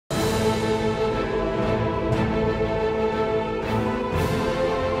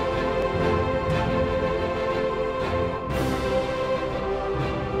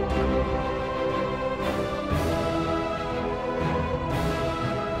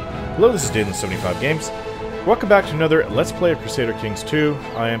Hello, this is Dalen75 Games. Welcome back to another Let's Play of Crusader Kings 2.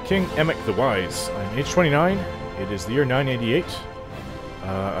 I am King Emic the Wise. I'm age 29. It is the year 988.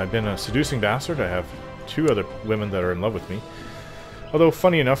 I've been a seducing bastard. I have two other women that are in love with me. Although,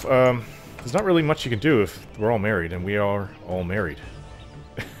 funny enough, there's not really much you can do if we're all married, and we are all married.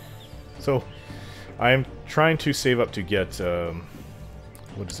 So, I'm trying to save up to get,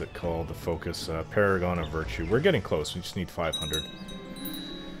 what is it called? The focus, Paragon of Virtue. We're getting close. We just need 500.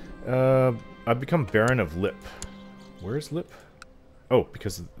 I've become Baron of Lip. Where's Lip? Oh,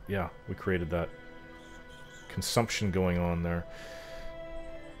 because, yeah, we created that consumption going on there.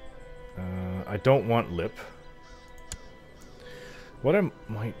 I don't want Lip. What I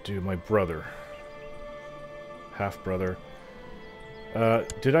might do, my brother. Half-brother.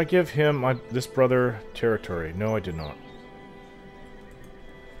 Did I give him this brother territory? No, I did not.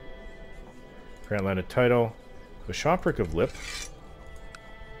 Grant landed title. Bishopric of Lip.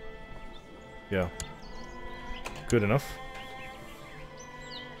 Yeah. Good enough.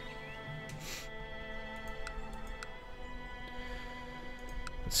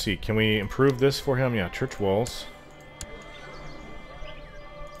 Let's see, can we improve this for him? Yeah, church walls.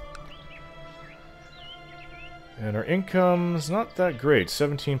 And our income's not that great.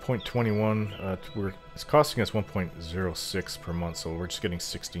 17.21. It's costing us 1.06 per month, so we're just getting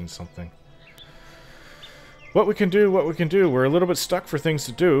 16 something. What we can do, We're a little bit stuck for things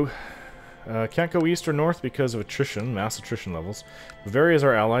to do. Can't go east or north because of attrition, mass attrition levels. Bavaria is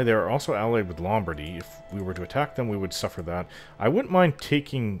our ally. They are also allied with Lombardy. If we were to attack them, we would suffer that. I wouldn't mind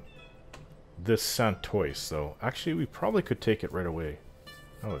taking this Santois, though. Actually, we probably could take it right away.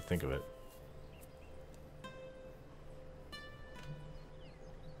 Now that I think of it.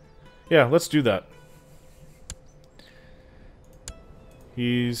 Yeah, let's do that.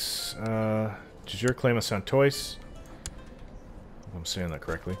 He's, does your claim of Santois? If I'm saying that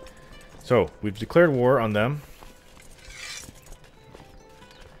correctly. So, we've declared war on them.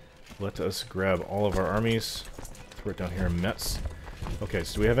 Let us grab all of our armies. Throw it down here in Metz. Okay,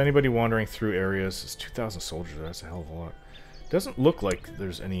 so do we have anybody wandering through areas? It's 2,000 soldiers, that's a hell of a lot. Doesn't look like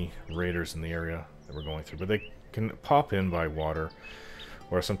there's any raiders in the area that we're going through, but they can pop in by water.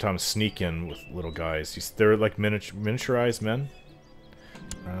 Or sometimes sneak in with little guys. They're like miniaturized men.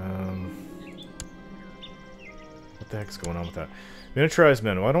 What the heck's going on with that? Miniaturized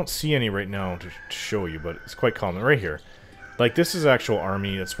men. Well, I don't see any right now to show you, but it's quite common. Right here. Like, this is actual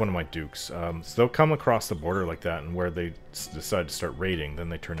army. That's one of my dukes. So they'll come across the border like that, and where they decide to start raiding, then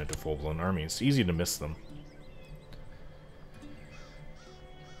they turn into full-blown army. It's easy to miss them.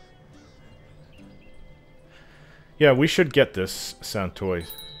 Yeah, we should get this Santois.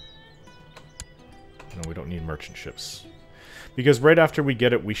 No, we don't need merchant ships. Because right after we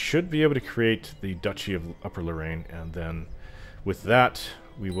get it, we should be able to create the Duchy of Upper Lorraine, and then with that,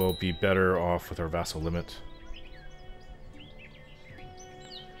 we will be better off with our vassal limit.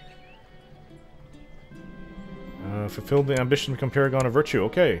 Fulfill the ambition to become Paragon of Virtue.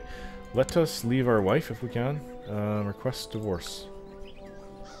 Okay, let us leave our wife if we can. Request divorce.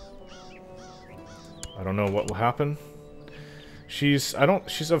 I don't know what will happen. She's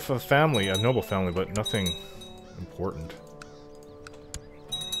of a family, a noble family, but nothing important.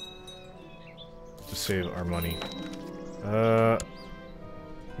 To save our money.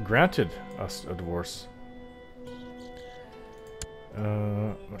 Granted us a divorce.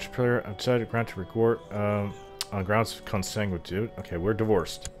 Much player outside to grant a record on grounds of consanguinity. Okay, we're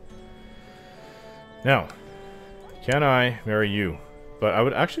divorced. Now, can I marry you? But I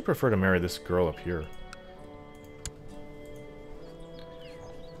would actually prefer to marry this girl up here.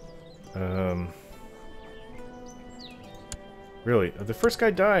 Really? The first guy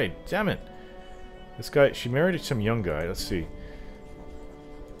died. Damn it. This guy, she married some young guy. Let's see.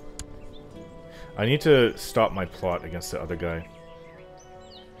 I need to stop my plot against the other guy.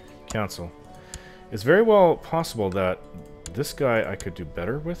 Cancel. It's very well possible that this guy I could do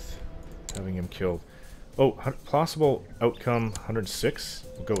better with. Having him killed. Oh, possible outcome 106?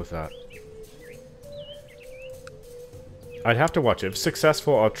 We'll go with that. I'd have to watch it. If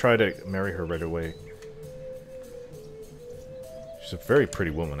successful, I'll try to marry her right away. She's a very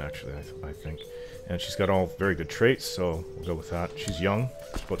pretty woman, actually, I think. And she's got all very good traits, so we'll go with that. She's young.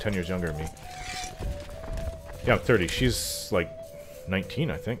 She's about 10 years younger than me. Yeah, I'm 30. She's like 19,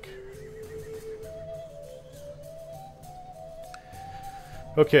 I think.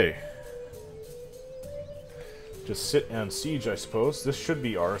 Okay. Just sit and siege, I suppose. This should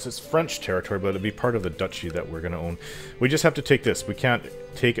be ours. It's French territory, but it'll be part of the duchy that we're going to own. We just have to take this. We can't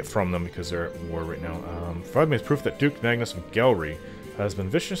take it from them because they're at war right now. Provide me with proof that Duke Magnus of Gelry has been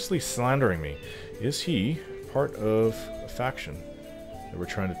viciously slandering me. Is he part of a faction? that we're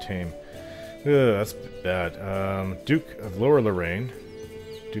trying to tame. Ugh, that's bad. Duke of Lower Lorraine.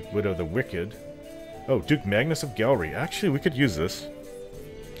 Duke Widow the Wicked. Oh, Duke Magnus of Gallery. Actually, we could use this.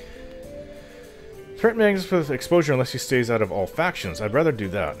 Threaten Magnus with exposure unless he stays out of all factions. I'd rather do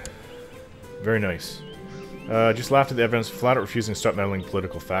that. Very nice. Just laughed at the evidence, flat out refusing to stop meddling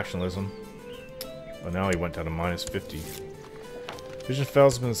political factionalism. Oh, now he went down to minus 50. Vision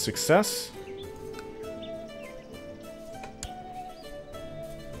fails has been a success.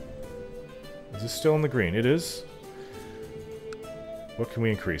 Is this still in the green? It is. What can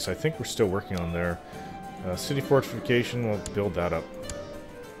we increase? I think we're still working on there. City fortification, we'll build that up.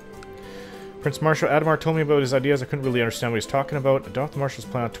 Prince Marshal Adamar told me about his ideas. I couldn't really understand what he's talking about. Adopt the Marshal's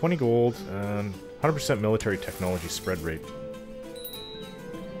plan, 20 gold, and 100% military technology spread rate.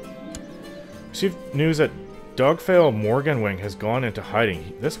 Received news that Dogfail Morganwing has gone into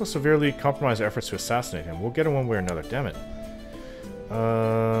hiding. This will severely compromise efforts to assassinate him. We'll get him one way or another, damn it.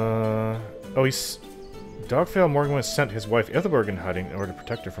 Oh, he's... Dogfail Morganwing sent his wife Ethelberg into hiding in order to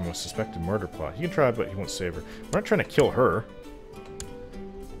protect her from a suspected murder plot. He can try, but he won't save her. We're not trying to kill her.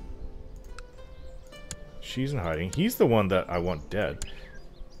 She's in hiding. He's the one that I want dead.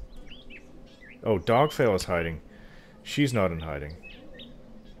 Oh, Dogfail is hiding. She's not in hiding.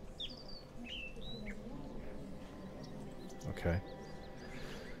 Okay.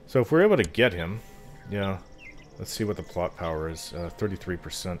 So if we're able to get him... Yeah. Let's see what the plot power is.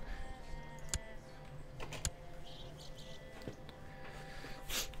 33%.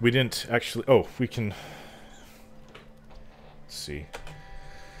 We didn't actually... Oh, we can... Let's see.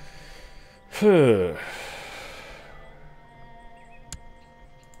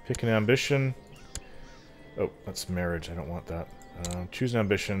 Pick an ambition. Oh, that's marriage. I don't want that. Choose an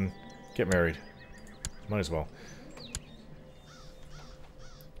ambition. Get married. Might as well.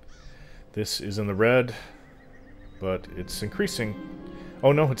 This is in the red, but it's increasing.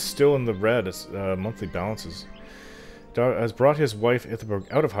 Oh no, it's still in the red. It's monthly balances. Has brought his wife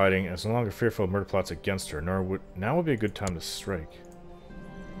Ithelberg out of hiding and is no longer fearful of murder plots against her. Now would be a good time to strike.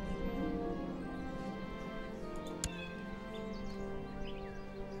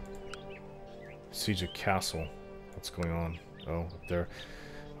 Siege of Castle. What's going on? Oh, up there.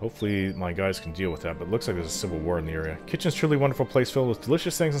 Hopefully my guys can deal with that, but it looks like there's a civil war in the area. Kitchen's truly wonderful place filled with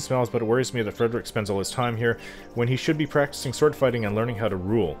delicious things and smells, but it worries me that Frederick spends all his time here when he should be practicing sword fighting and learning how to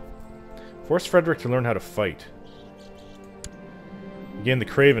rule. Force Frederick to learn how to fight. Again, the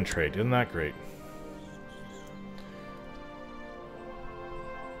Craven trade. Isn't that great?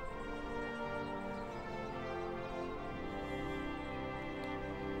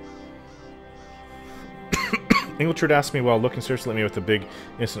 Ingletrud asked me while looking seriously at me with the big,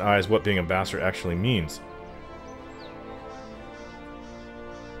 innocent eyes what being a bastard actually means.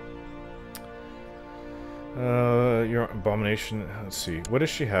 Your abomination. Let's see. What does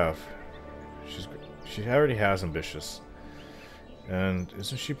she have? She already has ambitious. And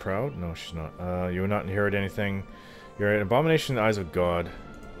isn't she proud? No, she's not. You will not inherit anything. You're an abomination in the eyes of God.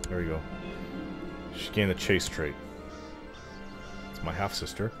 There we go. She gained the chase trait. It's my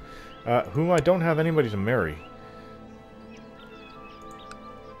half-sister. Whom I don't have anybody to marry.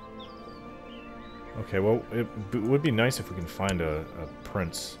 Okay, well, it would be nice if we can find a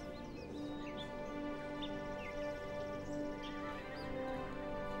prince.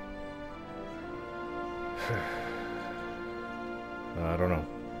 I don't know.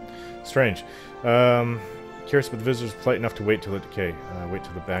 Strange. Curious but the visitors polite enough to wait till it decay. Wait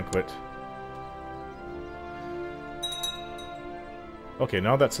till the banquet. Okay,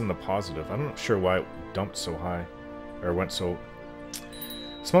 now that's in the positive. I'm not sure why it dumped so high. Or went so...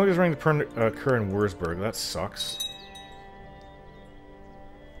 Smugglers ring to occur in Wurzburg. That sucks.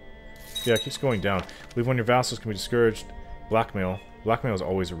 Yeah, it keeps going down. Believe one of your vassals can be discouraged. Blackmail. Blackmail is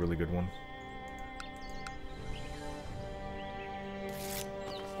always a really good one.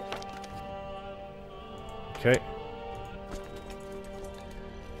 Okay.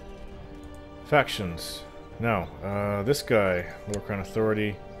 Factions. Now, this guy, Lower Crown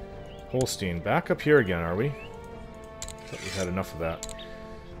Authority, Holstein. Back up here again, are we? Thought we had enough of that.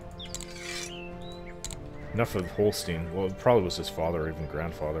 Enough of Holstein. Well, it probably was his father or even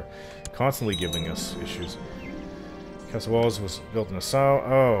grandfather. Constantly giving us issues. Castle Walls was built in Nassau.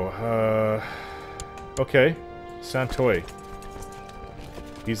 Oh, okay. Santois.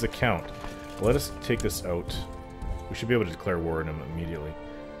 He's the Count. Let us take this out. We should be able to declare war on him immediately.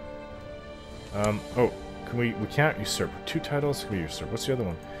 Oh, can we can't usurp. 2 titles can we usurp. What's the other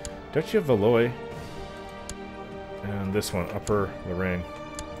one? Duchy of Valois. And this one, Upper Lorraine.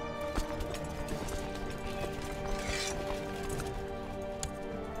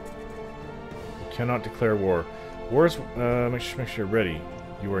 We cannot declare war. Wars, make sure you're ready.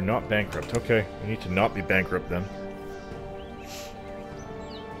 You are not bankrupt. Okay, we need to not be bankrupt then.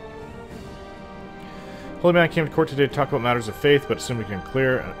 Holy man came to court today to talk about matters of faith, but assume we can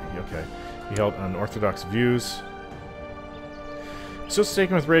clear. Okay. He held unorthodox views. Still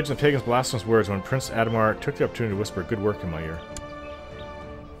taken with rage and the pagan's blasphemous words when Prince Adamar took the opportunity to whisper good work in my ear.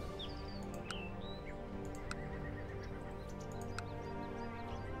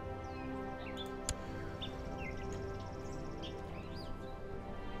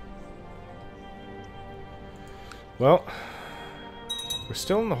 Well, we're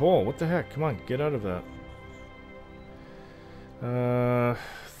still in the hole. What the heck? Come on, get out of that.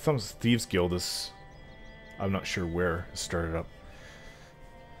 Thumbs Thieves Guild is... I'm not sure where it started up.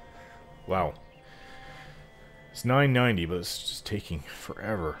 Wow. It's 990, but it's just taking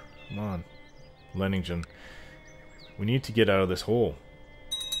forever. Come on. Lenningen. We need to get out of this hole.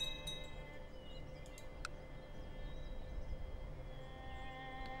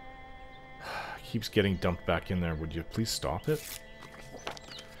 Keeps getting dumped back in there. Would you please stop it?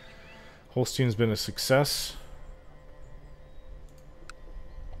 Holstein's been a success.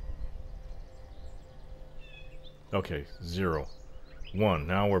 Okay, 0. 1.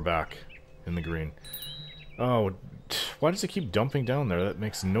 Now we're back in the green. Oh, why does it keep dumping down there? That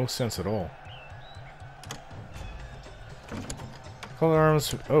makes no sense at all. Color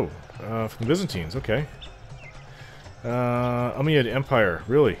arms. Oh, from the Byzantines. Okay. Umayyad Empire.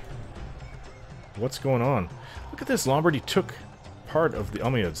 Really? What's going on? Look at this. Lombardy took part of the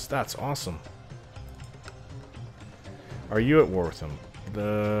Umayyads. That's awesome. Are you at war with them?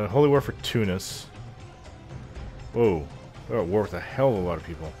 The Holy War for Tunis. Whoa. They're at war with a hell of a lot of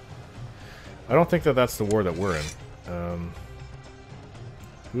people. I don't think that that's the war that we're in.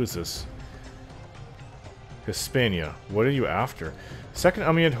 Who is this? Hispania. What are you after? Second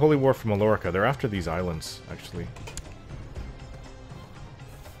Umayyad Holy War for Mallorca. They're after these islands, actually.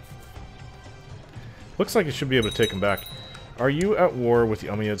 Looks like it should be able to take them back. Are you at war with the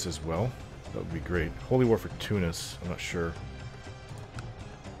Umayyads as well? That would be great. Holy War for Tunis. I'm not sure.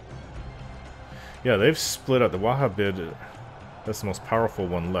 Yeah, they've split up. The Wahhabid, that's the most powerful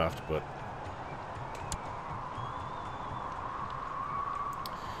one left, but...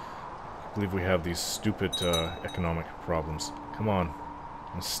 I believe we have these stupid economic problems. Come on.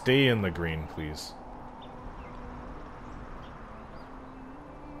 Stay in the green, please.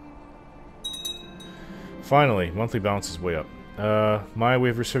 Finally, monthly balance is way up.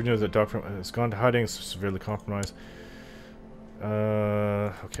 We've received news that Doc has gone to hiding, it's severely compromised.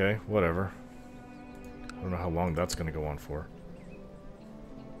 Okay, whatever. I don't know how long that's going to go on for.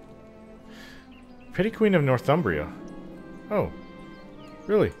 Petty Queen of Northumbria. Oh,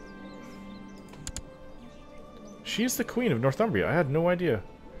 really? She's the Queen of Northumbria. I had no idea.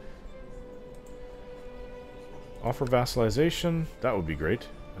 Offer vassalization. That would be great.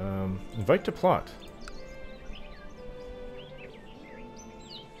 Invite to plot.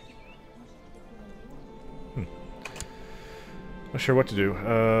 Not sure what to do.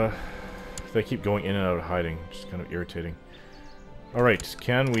 They keep going in and out of hiding. Just kind of irritating. Alright,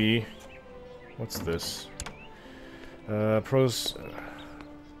 can we... What's this? Pros...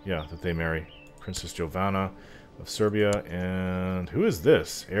 yeah, that they marry. Princess Giovanna of Serbia, and... Who is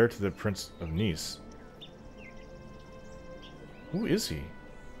this? Heir to the Prince of Nice. Who is he?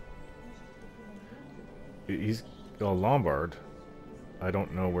 He's a Lombard. I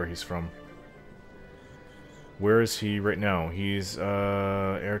don't know where he's from. Where is he right now? He's,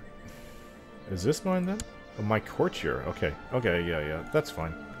 heir... Is this mine, then? Oh, my courtier. Okay. Okay, yeah, that's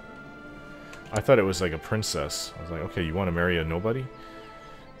fine. I thought it was like a princess. I was like, okay, you want to marry a nobody?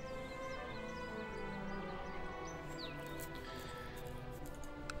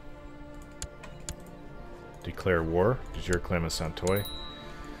 Declare war. Because you're claim of Santois.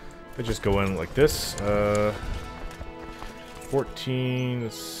 If I just go in like this, 14,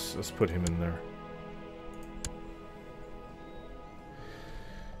 let's put him in there.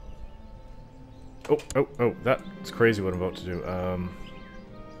 Oh, that's crazy what I'm about to do.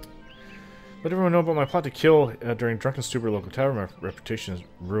 Let everyone know about my plot to kill during drunken stupor local tavern. My reputation is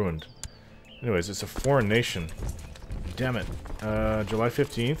ruined. Anyways, it's a foreign nation. Damn it. July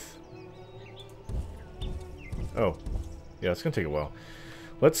 15th. Oh. Yeah, it's gonna take a while.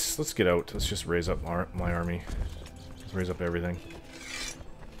 Let's get out. Let's just raise up my army. Let's raise up everything.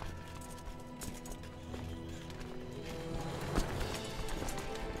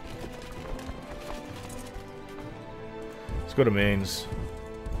 Let's go to Mainz.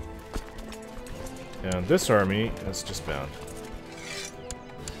 And this army is just bound.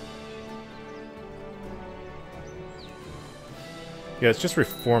 Yeah, it's just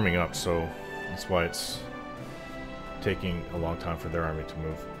reforming up, so that's why it's taking a long time for their army to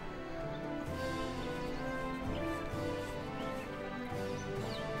move.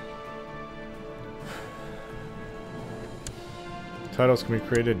 Titles can be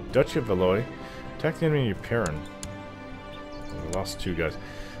created. Duchy of Valois. Attack the enemy in your Perrin. We lost 2 guys.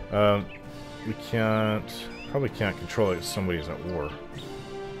 We probably can't control it if somebody's at war.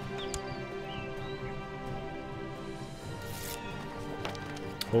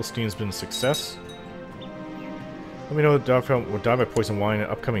 Holstein's been a success. Let me know that Dogfell will die by poison wine at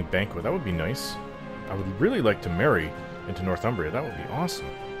an upcoming banquet. That would be nice. I would really like to marry into Northumbria. That would be awesome.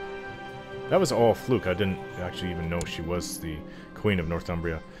 That was all fluke. I didn't actually even know she was the Queen of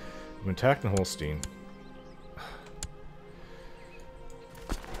Northumbria. We've attacked the Holstein.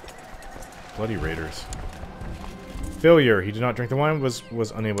 Bloody raiders. Failure. He did not drink the wine,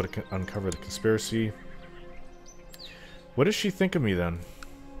 was unable to uncover the conspiracy. What does she think of me then?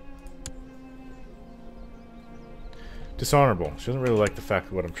 Dishonorable. She doesn't really like the fact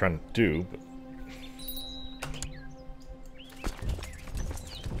of what I'm trying to do, but...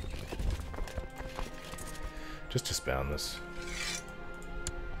 just disband this.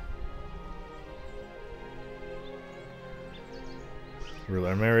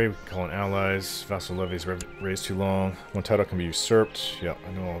 Ruler married, calling allies, vassal levies raised too long, one title can be usurped. Yeah,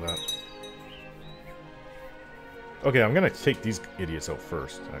 I know all that. Okay, I'm gonna take these idiots out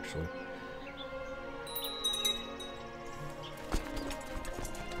first, actually.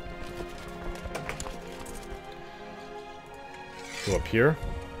 Go up here.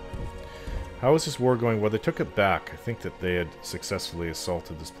 How is this war going? Well, they took it back. I think that they had successfully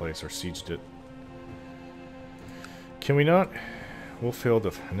assaulted this place or sieged it. Can we not? We'll fail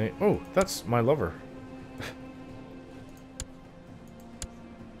to... oh, that's my lover.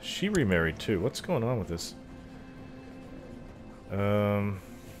 She remarried too. What's going on with this?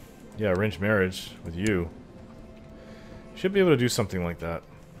 Yeah, arranged marriage with you. Should be able to do something like that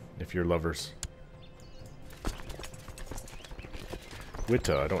if you're lovers.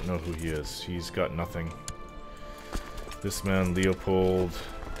 Witta, I don't know who he is. He's got nothing. This man, Leopold,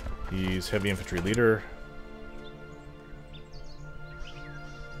 he's heavy infantry leader.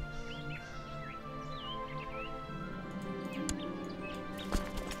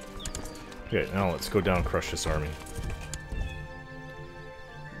 Okay, now let's go down and crush this army.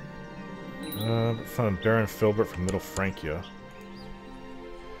 Found Baron Filbert from Middle Francia.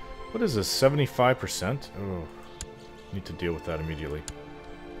 What is this, 75%? Oh, need to deal with that immediately.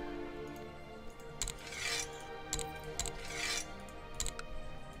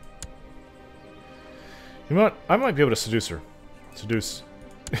 You know what? I might be able to seduce her. Seduce.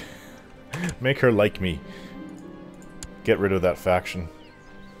 Make her like me. Get rid of that faction.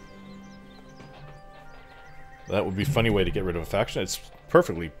 That would be a funny way to get rid of a faction. It's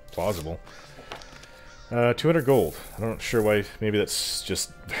perfectly plausible. 200 gold. I'm not sure why. Maybe that's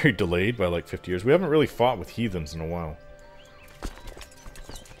just very delayed by like 50 years. We haven't really fought with heathens in a while.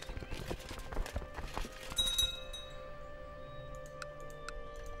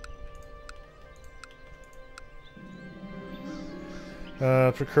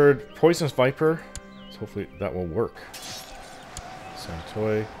 Procured Poisonous Viper. So hopefully that will work.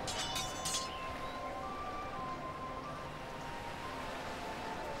 Santois.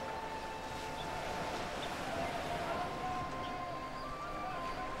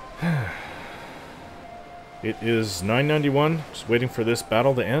 It is 991. Just waiting for this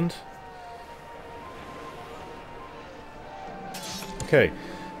battle to end. Okay.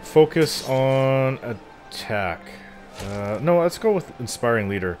 Focus on attack. No, let's go with Inspiring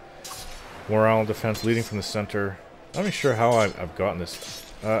Leader. Morale, defense, leading from the center. I'm not even sure how I've gotten this.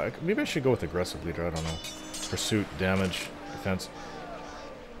 Maybe I should go with Aggressive Leader, I don't know. Pursuit, damage, defense.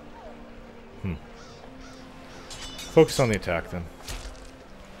 Focus on the attack then.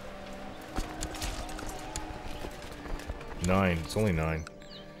 9. It's only 9.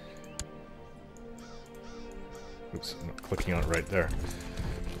 Oops, I'm not clicking on it right there.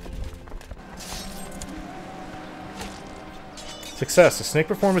 Success. The snake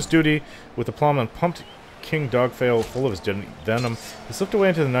performed his duty with aplomb and pumped King Dogfail full of his venom. He slipped away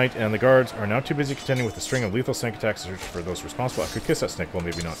into the night, and the guards are now too busy contending with a string of lethal snake attacks to search for those responsible. I could kiss that snake. Well,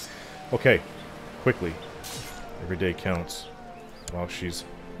 maybe not. Okay. Quickly. Every day counts. While she's...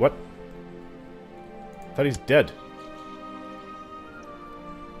 What? I thought he's dead.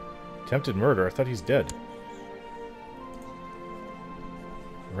 Attempted murder. I thought he's dead.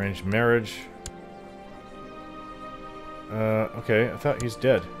 Arranged marriage. Okay. I thought he's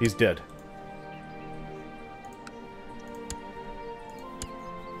dead. He's dead.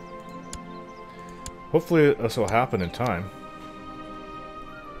 Hopefully this will happen in time.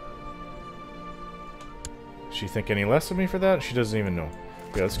 she think any less of me for that? She doesn't even know.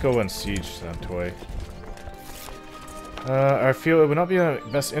 Yeah, let's go and siege Santois. I feel it would not be in our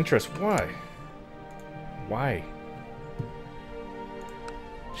best interest. Why? Why?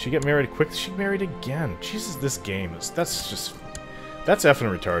 She get married quick. She married again. Jesus, this game is... That's just... That's effing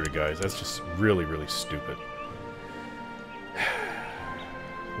retarded, guys. That's just really, really stupid.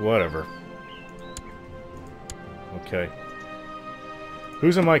 Whatever. Okay.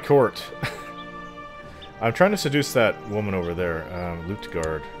 Who's in my court? I'm trying to seduce that woman over there.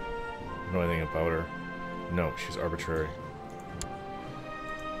 Luftguard. I don't know anything about her. No, she's arbitrary.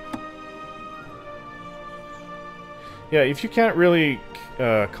 Yeah, if you can't really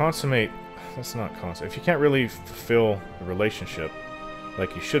consummate... That's not consummate. If you can't really fulfill a relationship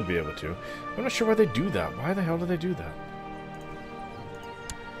like you should be able to, I'm not sure why they do that. Why the hell do they do that?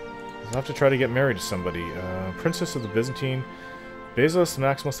 I'll have to try to get married to somebody. Princess of the Byzantine. Basilis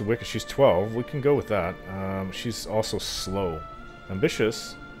Maximus the Wicked. She's 12. We can go with that. She's also slow.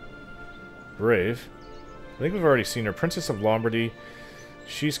 Ambitious. Brave. I think we've already seen her. Princess of Lombardy.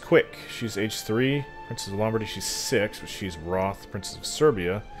 She's quick. She's age 3. Princess of Lombardy. She's 6, but she's Roth. Princess of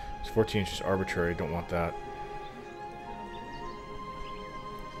Serbia. She's 14. She's arbitrary. Don't want that.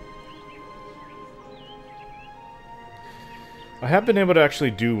 I have been able to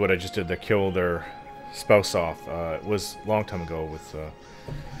actually do what I just did to kill their spouse off. It was a long time ago with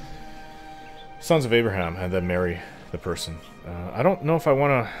Sons of Abraham, and then marry the person. I don't know if I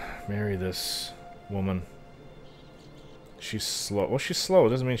want to marry this woman. She's slow. Well, she's slow. It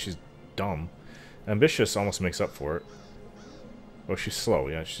doesn't mean she's dumb. Ambitious almost makes up for it. Well, she's slow.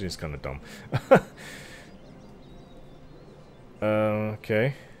 Yeah, she's kind of dumb.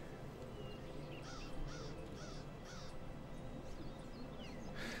 Okay.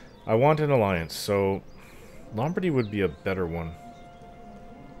 I want an alliance, so Lombardy would be a better one.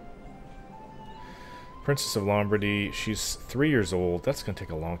 Princess of Lombardy, she's 3 years old. That's going to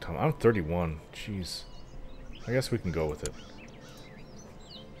take a long time. I'm 31. Jeez. I guess we can go with it.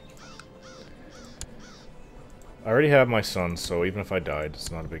 I already have my son, so even if I died,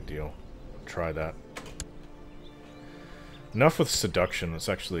 it's not a big deal. Try that. Enough with seduction. It's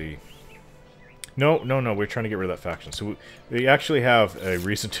actually... No, we're trying to get rid of that faction. So we actually have a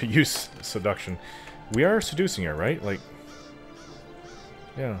reason to use seduction. We are seducing her, right? Like,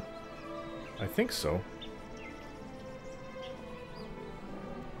 yeah. I think so.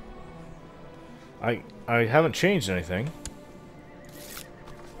 I haven't changed anything.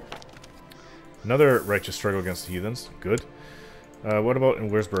 Another righteous struggle against the heathens. Good. What about in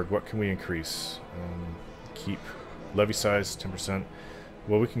Würzburg? What can we increase? Keep. Levy size, 10%.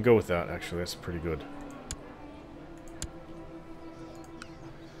 Well, we can go with that, actually. That's pretty good.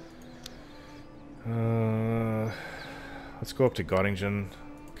 Let's go up to Göttingen.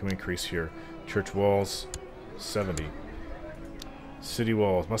 Can we increase here? Church walls, 70. City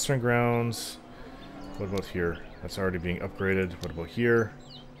walls, mustering grounds. What about here? That's already being upgraded. What about here?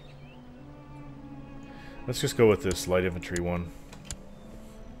 Let's just go with this light infantry one.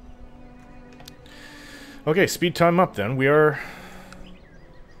 Okay, speed time up then. We are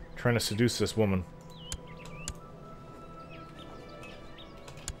trying to seduce this woman.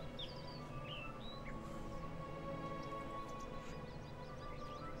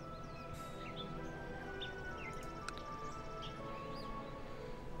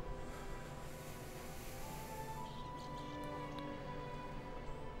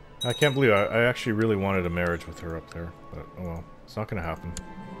 I can't believe I actually really wanted a marriage with her up there, but oh well, it's not gonna happen.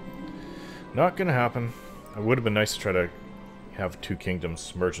 Not gonna happen. It would have been nice to try to have two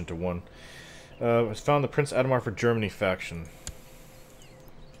kingdoms merge into one. I found the Prince Adamar for Germany faction.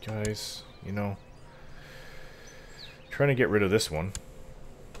 Guys, you know, trying to get rid of this one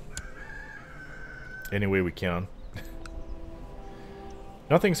any way we can.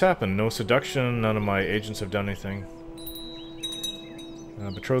 Nothing's happened. No seduction. None of my agents have done anything.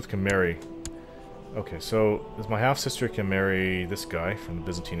 Betrothed can marry. Okay, so my half-sister can marry this guy from the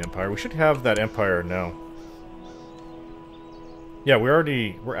Byzantine Empire. We should have that empire now. Yeah,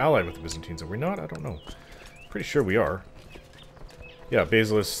 we're allied with the Byzantines, are we not? I don't know. Pretty sure we are. Yeah,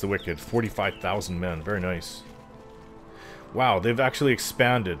 Basilis the Wicked, 45,000 men. Very nice. Wow, they've actually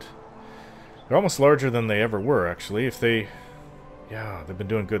expanded. They're almost larger than they ever were, actually. If they... Yeah, they've been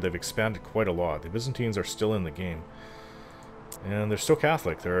doing good. They've expanded quite a lot. The Byzantines are still in the game. And they're still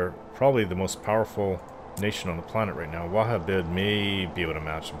Catholic. They're probably the most powerful nation on the planet right now. Wahhabid may be able to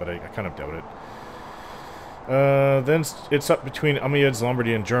match them, but I kind of doubt it. Then it's up between Umayyads,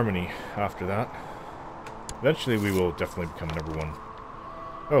 Lombardy, and Germany after that. Eventually we will definitely become number one.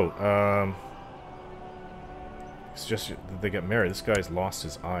 Oh, it's just that they get married. This guy's lost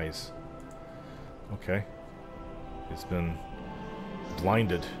his eyes. Okay. He's been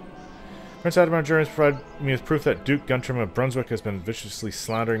blinded. Prince Admiral Germans provided me with proof that Duke Guntram of Brunswick has been viciously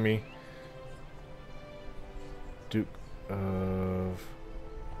slandering me. Duke of...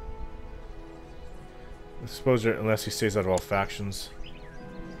 Exposure unless he stays out of all factions.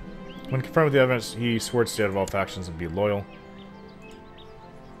 When confirmed with the evidence, he swore to stay out of all factions and be loyal.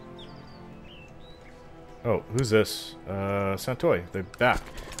 Oh, who's this? Santois. They're back.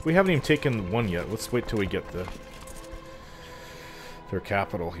 We haven't even taken one yet. Let's wait till we get their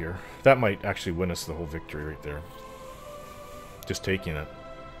capital here. That might actually win us the whole victory right there. Just taking it.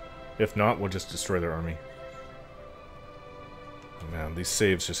 If not, we'll just destroy their army. Oh, man, these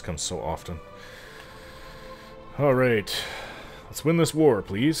saves just come so often. Alright. Let's win this war,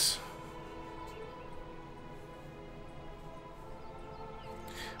 please.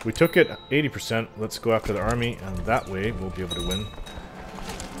 We took it 80%. Let's go after the army, and that way we'll be able to win.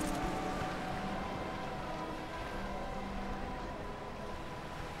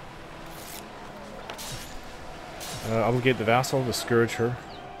 Obligate the vassal, discourage her.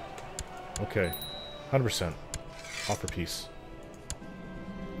 Okay. 100%. Offer peace.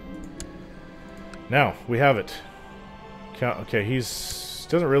 Now, we have it. Okay,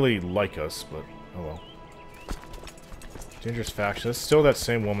 doesn't really like us, but oh well. Dangerous faction. It's still that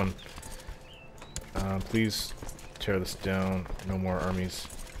same woman. Please tear this down. No more armies.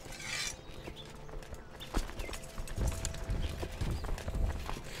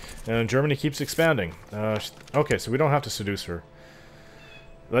 And Germany keeps expanding. Okay, so we don't have to seduce her.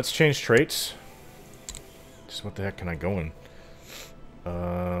 Let's change traits. Just what the heck can I go in?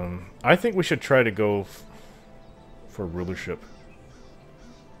 I think we should try to go for rulership.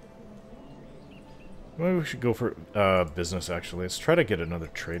 Maybe we should go for business, actually. Let's try to get another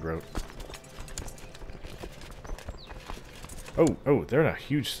trade route. Oh, they're in a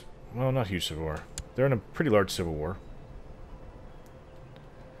huge... Well, not huge civil war. They're in a pretty large civil war.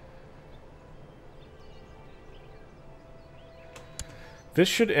 This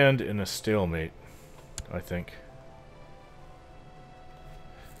should end in a stalemate, I think.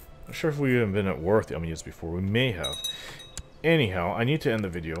 Not sure if we've even been at war with the Amias before. We may have. Anyhow, I need to end the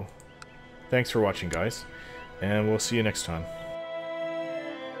video. Thanks for watching, guys, and we'll see you next time.